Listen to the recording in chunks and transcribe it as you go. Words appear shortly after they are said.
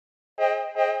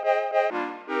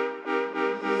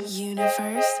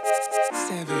Universe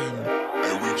 7.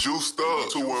 And we juiced up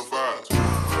 215.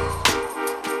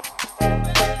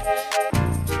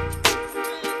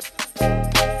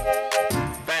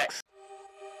 Facts.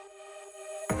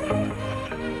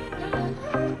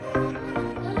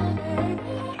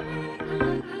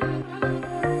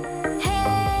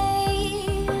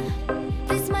 Hey,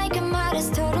 this might come out as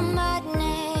total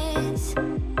madness,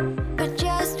 but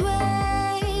just wait.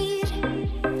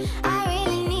 I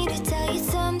really need to tell you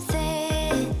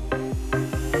something.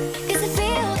 'Cause I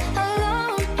feel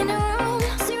alone in a room,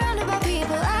 surrounded by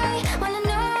people. I wanna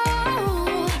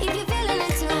know if you're feeling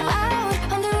it too, out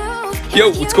on the roof.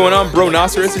 Yo, what's going on, bro?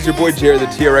 Nasseris, it's your boy Jared, the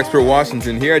TR Expert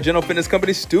Washington here at General Fitness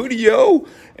Company Studio.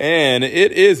 And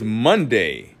it is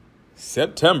Monday,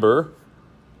 September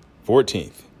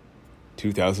 14th,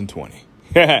 2020.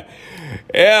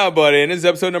 Yeah, buddy. And this is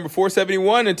episode number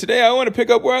 471. And today I want to pick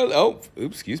up where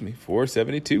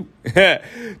 472. Today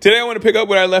I want to pick up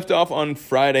where I left off on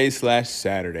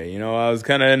Friday/Saturday. You know, I was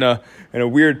kind of in a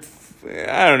weird,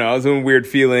 I don't know, I was in a weird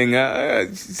feeling.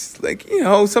 Just like, you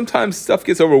know, sometimes stuff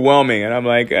gets overwhelming and I'm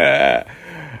like,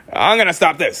 I'm going to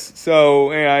stop this.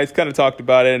 So, yeah, I kind of talked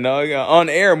about it and on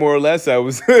air, more or less, I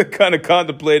was kind of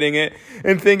contemplating it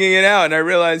and thinking it out. And I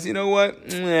realized, you know what?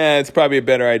 It's probably a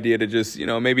better idea to just, you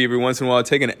know, maybe every once in a while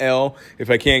take an L if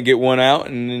I can't get one out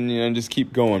and then, you know, just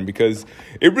keep going, because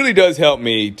it really does help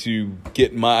me to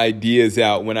get my ideas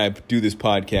out when I do this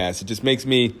podcast. It just makes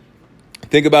me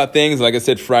think about things. Like I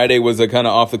said, Friday was a kind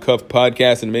of off the cuff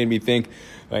podcast and it made me think,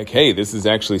 like, hey, this is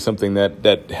actually something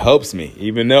that helps me,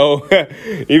 even though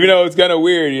it's kind of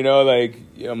weird, you know, like,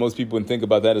 you know, most people would think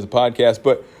about that as a podcast,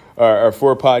 but or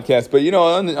for a podcast. But, you know,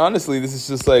 honestly, this is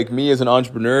just like me as an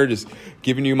entrepreneur, just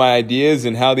giving you my ideas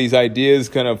and how these ideas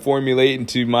kind of formulate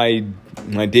into my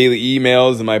daily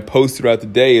emails and my posts throughout the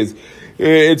day.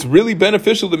 It's really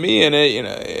beneficial to me, and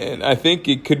and I think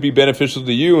it could be beneficial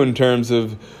to you in terms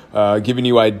of giving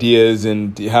you ideas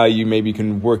and how you maybe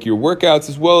can work your workouts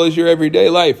as well as your everyday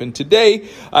life. And today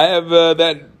I have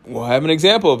I have an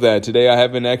example of that. Today I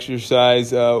have an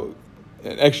exercise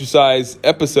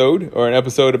episode, or an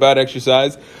episode about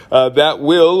exercise that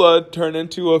will turn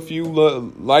into a few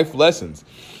life lessons.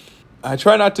 I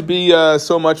try not to be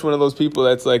so much one of those people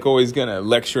that's like always gonna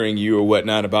lecturing you or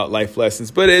whatnot about life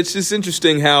lessons, but it's just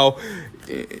interesting how,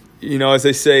 you know, as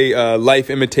they say, life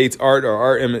imitates art,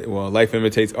 or life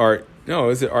imitates art. No,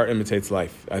 is it art imitates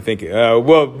life? I think,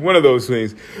 one of those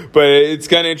things. But it's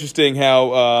kind of interesting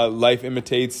how life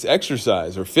imitates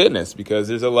exercise or fitness, because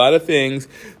there's a lot of things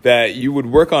that you would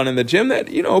work on in the gym that,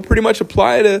 you know, pretty much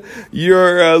apply to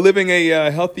your living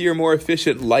a healthier, more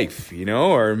efficient life, you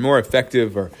know, or more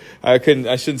effective, or I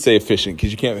shouldn't say efficient, because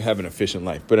you can't have an efficient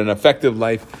life, but an effective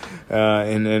life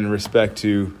in respect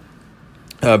to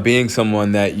being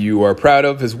someone that you are proud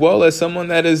of, as well as someone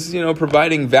that is, you know,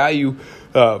 providing value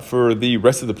for the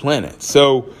rest of the planet.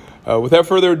 So without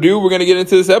further ado, we're going to get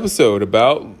into this episode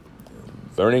about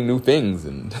learning new things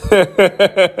and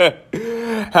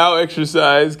how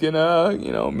exercise can,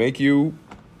 you know, make you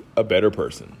a better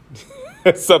person.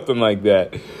 Something like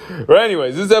that. But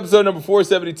anyways, this is episode number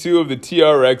 472 of the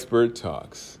TR Expert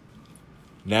Talks.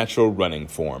 Natural running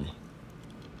form.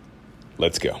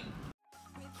 Let's go.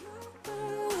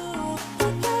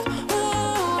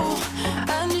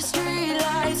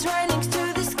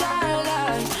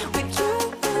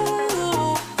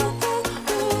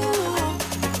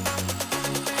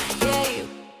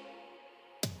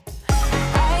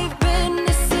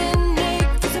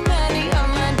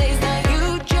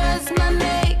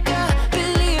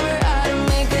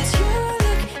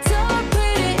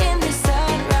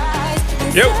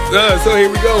 So here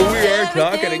we go. We are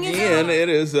talking again. It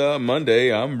is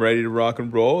Monday. I'm ready to rock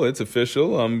and roll. It's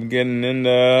official. I'm getting in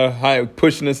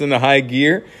pushing us into high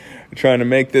gear, trying to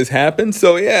make this happen.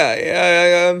 So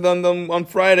yeah. On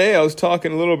Friday, I was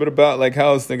talking a little bit about like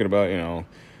how I was thinking about, you know,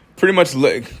 pretty much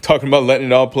talking about letting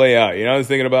it all play out. You know, I was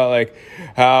thinking about like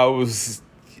how I was,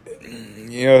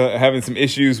 you know, having some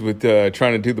issues with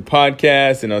trying to do the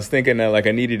podcast, and I was thinking that like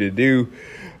I needed to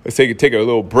take a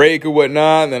little break or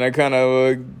whatnot. And then I kind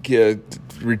of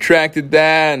retracted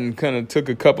that and kind of took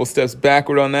a couple steps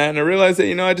backward on that. And I realized that,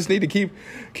 you know, I just need to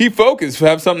keep focused,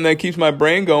 have something that keeps my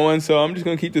brain going. So I'm just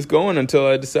going to keep this going until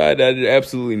I decide I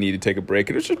absolutely need to take a break.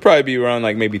 And it should probably be around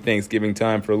like maybe Thanksgiving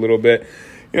time for a little bit,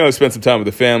 you know, spend some time with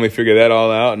the family, figure that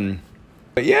all out.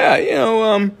 But yeah, you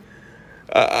know,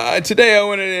 today I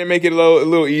wanted to make it a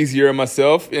little easier on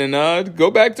myself and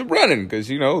go back to running, because,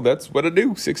 you know, that's what I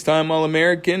do. 6-time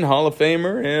All-American, Hall of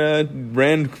Famer, and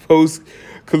ran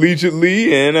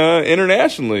collegiately and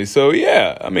internationally. So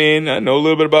yeah, I mean, I know a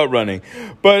little bit about running.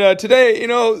 But today,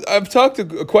 I've talked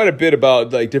quite a bit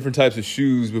about like different types of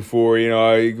shoes before.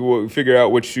 I figure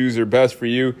out which shoes are best for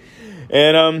you,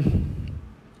 and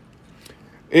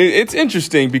it's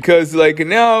interesting because like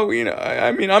now,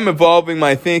 I mean, I'm evolving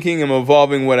my thinking, I'm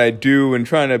evolving what I do, and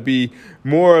trying to be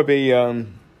more of a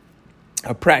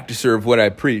practicer of what I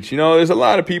preach. There's a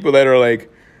lot of people that are like,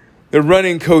 they're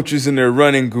running coaches and they're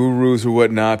running gurus or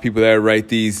whatnot, people that write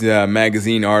these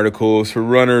magazine articles for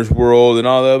Runner's World and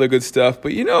all the other good stuff.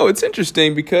 But, it's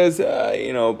interesting because, a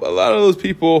lot of those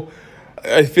people,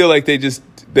 I feel like they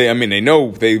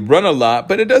know they run a lot,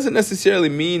 but it doesn't necessarily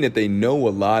mean that they know a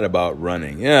lot about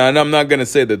running. Yeah, and I'm not going to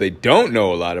say that they don't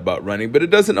know a lot about running, but it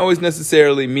doesn't always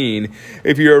necessarily mean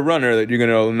if you're a runner that you're going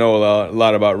to know a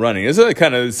lot about running. It's a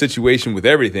kind of situation with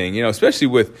everything, especially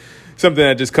with something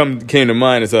that just came to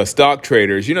mind is stock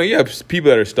traders. You have people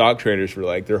that are stock traders for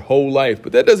like their whole life,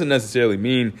 but that doesn't necessarily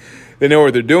mean they know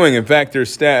what they're doing. In fact, the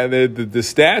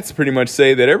stats pretty much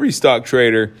say that every stock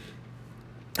trader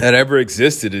that ever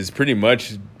existed is pretty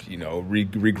much,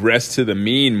 regressed to the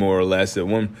mean more or less at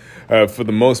one, for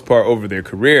the most part over their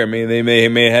career. I mean, they may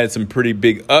have had some pretty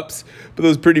big ups, but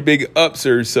those pretty big ups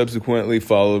are subsequently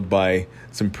followed by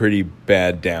some pretty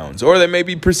bad downs, or they may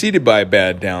be preceded by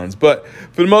bad downs. But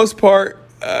for the most part,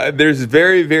 there's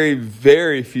very, very,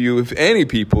 very few, if any,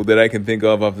 people that I can think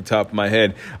of off the top of my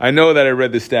head. I know that I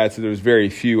read the stats that there was very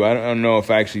few. I don't know if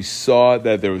I actually saw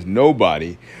that there was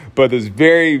nobody, but there's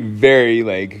very, very,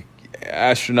 like,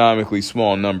 astronomically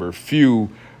small number, few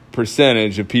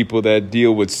percentage of people that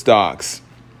deal with stocks.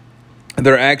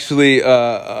 They're actually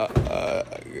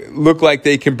look like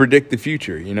they can predict the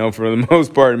future. For the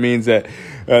most part, it means that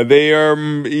they are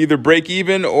either break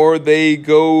even or they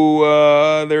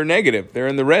go, they're negative. They're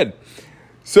in the red.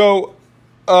 So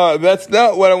that's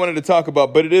not what I wanted to talk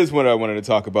about, but it is what I wanted to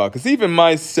talk about. Because even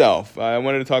myself, I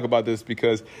wanted to talk about this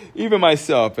because even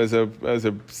myself, as a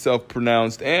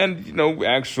self-pronounced and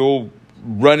actual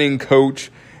running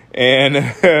coach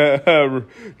and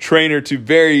trainer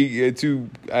to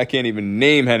I can't even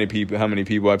name how many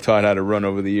people I've taught how to run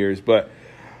over the years, but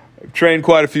I've trained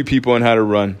quite a few people on how to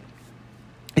run.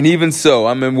 And even so,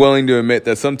 I'm willing to admit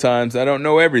that sometimes I don't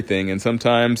know everything, and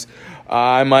sometimes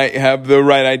I might have the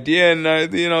right idea, and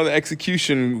the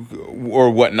execution or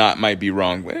whatnot might be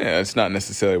wrong. That's not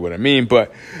necessarily what I mean,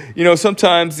 but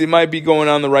sometimes it might be going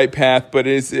on the right path, but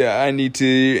I need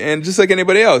to, and just like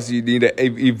anybody else, you need to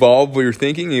evolve your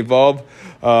thinking, evolve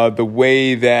the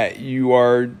way that you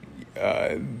are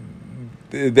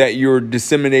that you're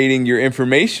disseminating your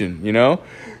information.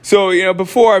 So,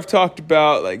 before I've talked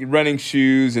about like running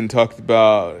shoes and talked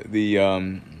about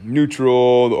the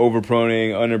neutral, the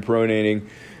overpronating, underpronating,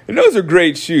 and those are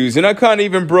great shoes. And I kind of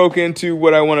even broke into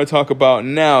what I want to talk about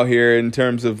now here in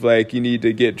terms of like you need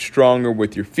to get stronger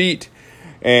with your feet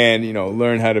and,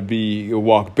 learn how to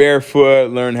walk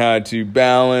barefoot, learn how to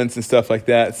balance and stuff like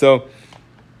that. So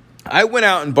I went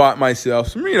out and bought myself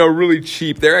some, really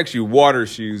cheap. They're actually water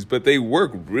shoes, but they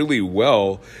work really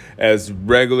well as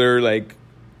regular, like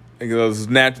those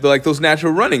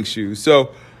natural running shoes.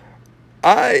 So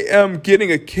I am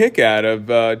getting a kick out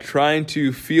of trying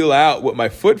to feel out what my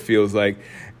foot feels like.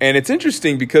 And it's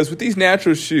interesting because with these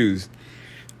natural shoes,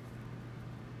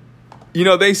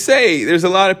 they say there's a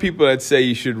lot of people that say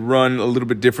you should run a little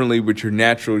bit differently with your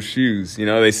natural shoes.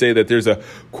 They say that there's a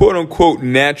quote unquote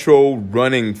natural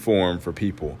running form for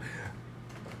people,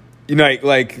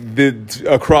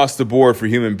 across the board for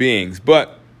human beings.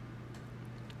 But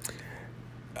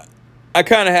I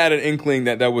kind of had an inkling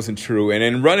that wasn't true. And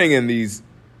in running in these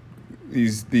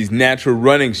natural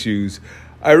running shoes,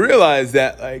 I realized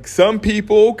that like some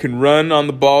people can run on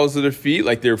the balls of their feet,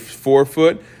 like their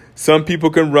forefoot. Some people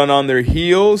can run on their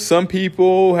heels. Some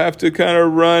people have to kind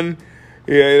of run.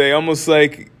 They almost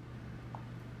like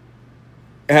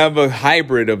have a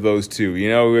hybrid of those two,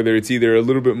 whether it's either a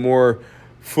little bit more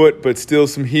foot but still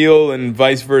some heel, and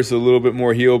vice versa, a little bit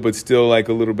more heel but still like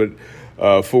a little bit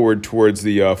forward towards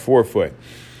the forefoot.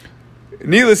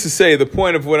 Needless to say, the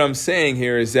point of what I'm saying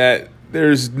here is that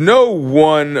there's no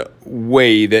one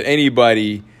way that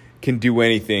anybody can do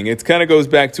anything. It kind of goes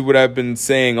back to what I've been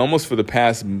saying almost for the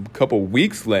past couple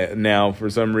weeks now for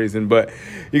some reason, but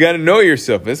you got to know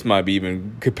yourself. This might be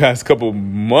even past couple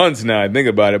months now I think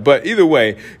about it, but either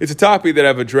way, it's a topic that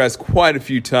I've addressed quite a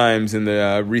few times in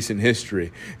the recent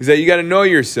history, is that you got to know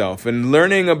yourself, and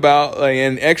learning about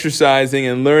and exercising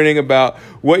and learning about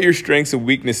what your strengths and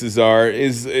weaknesses are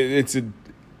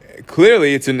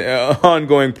clearly it's an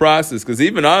ongoing process, because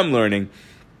even I'm learning,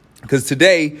 because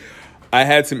today I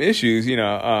had some issues,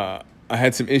 I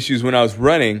had some issues when I was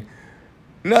running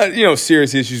not,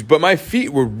 serious issues, but my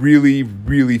feet were really,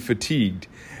 really fatigued.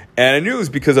 And I knew it was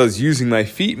because I was using my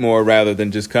feet more rather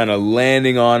than just kind of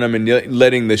landing on them and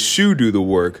letting the shoe do the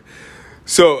work.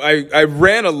 So I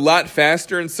ran a lot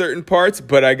faster in certain parts,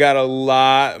 but I got a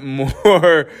lot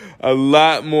more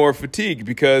fatigue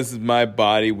because my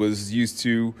body was used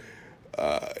to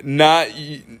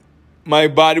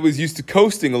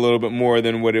coasting a little bit more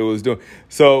than what it was doing.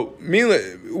 So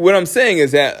what I'm saying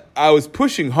is that I was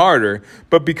pushing harder,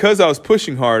 but because I was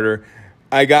pushing harder,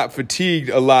 I got fatigued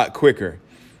a lot quicker.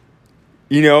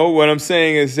 What I'm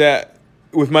saying is that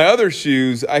with my other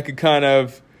shoes, I could kind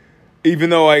of, even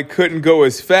though I couldn't go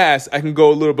as fast, I can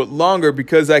go a little bit longer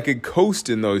because I could coast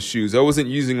in those shoes. I wasn't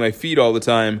using my feet all the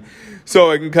time,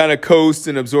 so I can kind of coast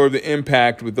and absorb the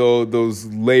impact with all those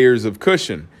layers of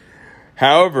cushion.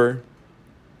 However,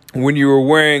 when you were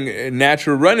wearing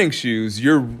natural running shoes,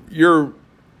 the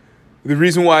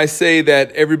reason why I say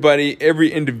that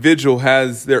every individual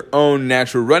has their own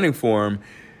natural running form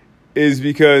is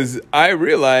because I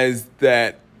realized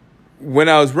that when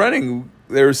I was running,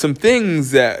 there were some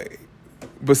things that,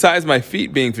 besides my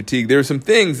feet being fatigued, there were some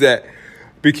things that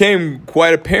became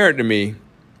quite apparent to me.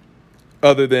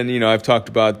 Other than, I've talked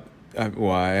about, I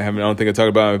don't think I talked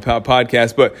about it on my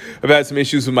podcast, but I've had some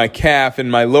issues with my calf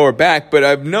and my lower back. But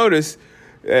I've noticed,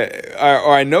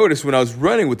 I noticed when I was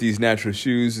running with these natural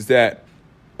shoes, is that,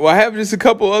 I have just a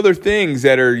couple other things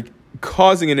that are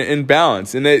causing an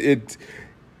imbalance, and the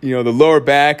lower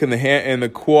back and the hand and the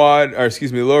quad,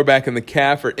 the lower back and the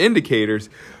calf are indicators.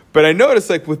 But I noticed,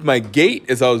 like with my gait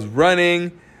as I was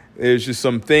running, there's just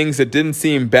some things that didn't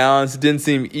seem balanced, didn't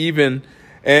seem even.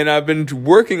 And I've been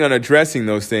working on addressing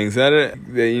those things.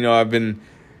 I've been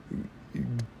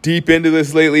deep into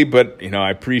this lately, but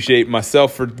I appreciate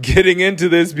myself for getting into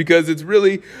this because it's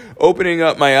really opening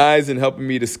up my eyes and helping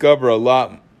me discover a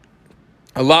lot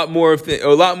more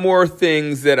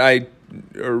things that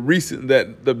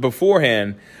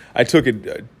beforehand I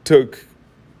took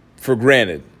for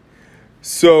granted.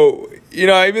 So,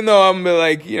 even though I'm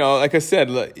like I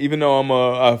said, even though I'm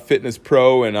a fitness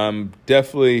pro and I'm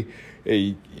definitely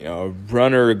a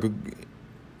runner,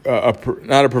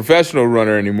 not a professional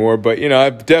runner anymore, but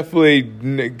I've definitely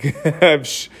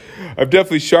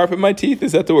sharpened my teeth.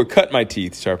 Is that the word? Cut my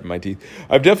teeth, sharpen my teeth.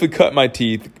 I've definitely cut my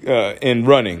teeth in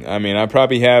running. I mean, I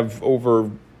probably have over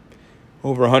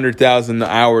 100,000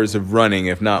 hours of running,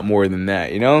 if not more than that.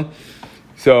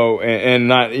 So, and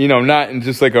not, not in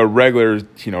just like a regular,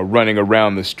 running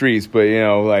around the streets, but,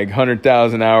 like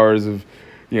 100,000 hours of,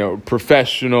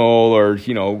 professional or,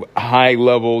 high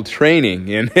level training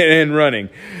in running.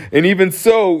 And even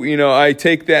so, I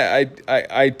take that,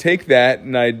 I take that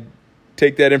and I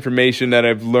take that information that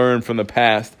I've learned from the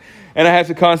past and I have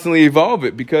to constantly evolve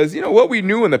it because, what we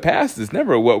knew in the past is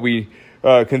never what we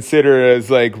consider as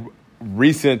like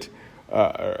recent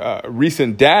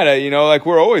data. Like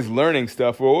we're always learning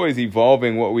stuff. We're always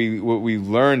evolving what we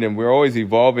learned, and we're always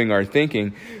evolving our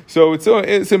thinking. So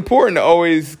it's important to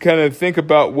always kind of think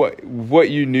about what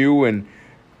you knew and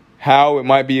how it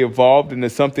might be evolved into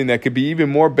something that could be even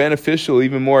more beneficial,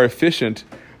 even more efficient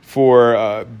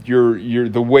for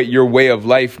your way of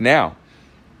life now.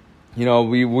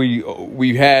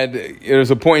 We had, there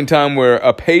was a point in time where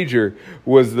a pager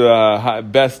was the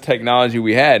best technology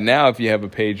we had. Now, if you have a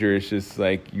pager, it's just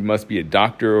like you must be a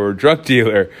doctor or a drug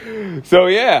dealer. So,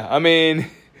 yeah, I mean,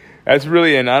 that's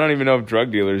really, and I don't even know if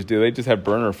drug dealers do. They just have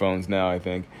burner phones now, I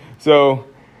think. So,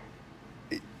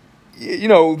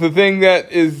 the thing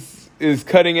that is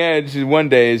cutting edge one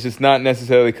day is just not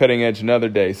necessarily cutting edge another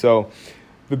day. So,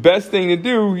 the best thing to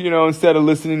do, instead of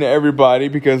listening to everybody,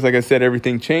 because like I said,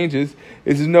 everything changes,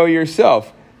 is to know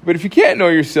yourself. But if you can't know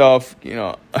yourself,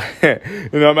 I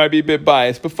might be a bit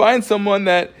biased, but find someone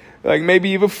that, like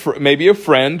maybe a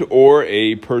friend or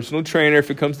a personal trainer,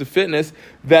 if it comes to fitness,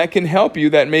 that can help you,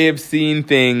 that may have seen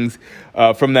things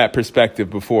from that perspective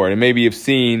before, and maybe have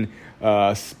seen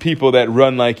people that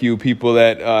run like you, people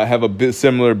that have a bit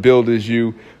similar build as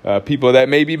you, people that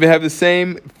maybe even have the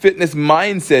same fitness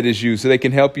mindset as you, so they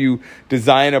can help you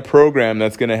design a program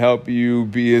that's going to help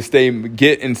you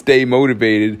stay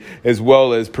motivated as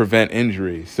well as prevent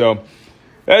injury. So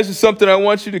that's just something I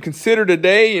want you to consider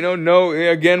today.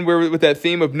 Again, we're with that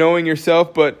theme of knowing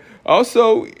yourself, but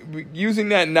also using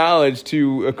that knowledge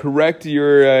to correct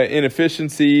your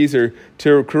inefficiencies or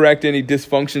to correct any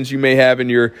dysfunctions you may have in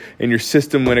your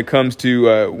system when it comes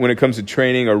to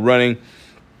training or running.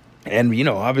 And,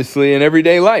 obviously in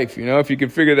everyday life, if you can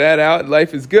figure that out,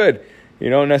 life is good. You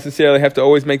don't necessarily have to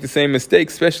always make the same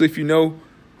mistakes, especially if you know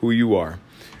who you are.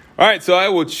 All right, so I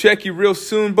will check you real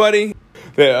soon, buddy.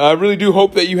 I really do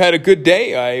hope that you had a good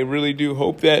day. I really do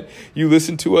hope that you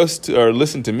listen to us, or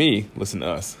listen to me. Listen to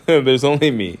us. There's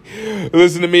only me.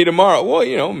 Listen to me tomorrow. Well,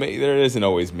 there isn't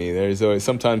always me. There's always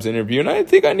sometimes interview, and I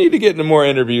think I need to get more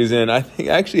interviews in. I think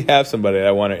I actually have somebody that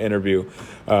I want to interview.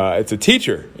 It's a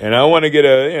teacher, and I want to get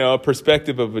a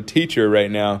perspective of a teacher right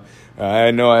now.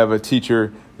 I know I have a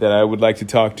teacher that I would like to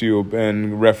talk to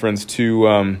in reference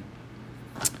to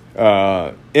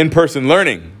in-person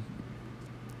learning.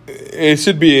 It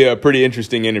should be a pretty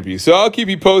interesting interview. So I'll keep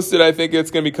you posted. I think it's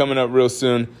going to be coming up real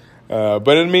soon. But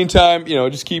in the meantime,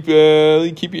 just keep your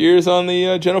ears on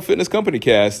the General Fitness Company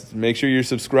cast. Make sure you're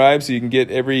subscribed so you can get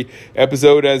every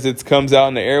episode as it comes out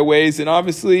in the airways. And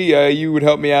obviously, you would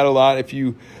help me out a lot if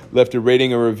you left a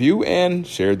rating or review and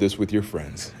shared this with your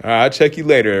friends. All right, I'll check you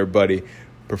later, everybody,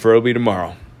 preferably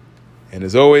tomorrow. And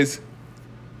as always,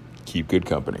 keep good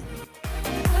company.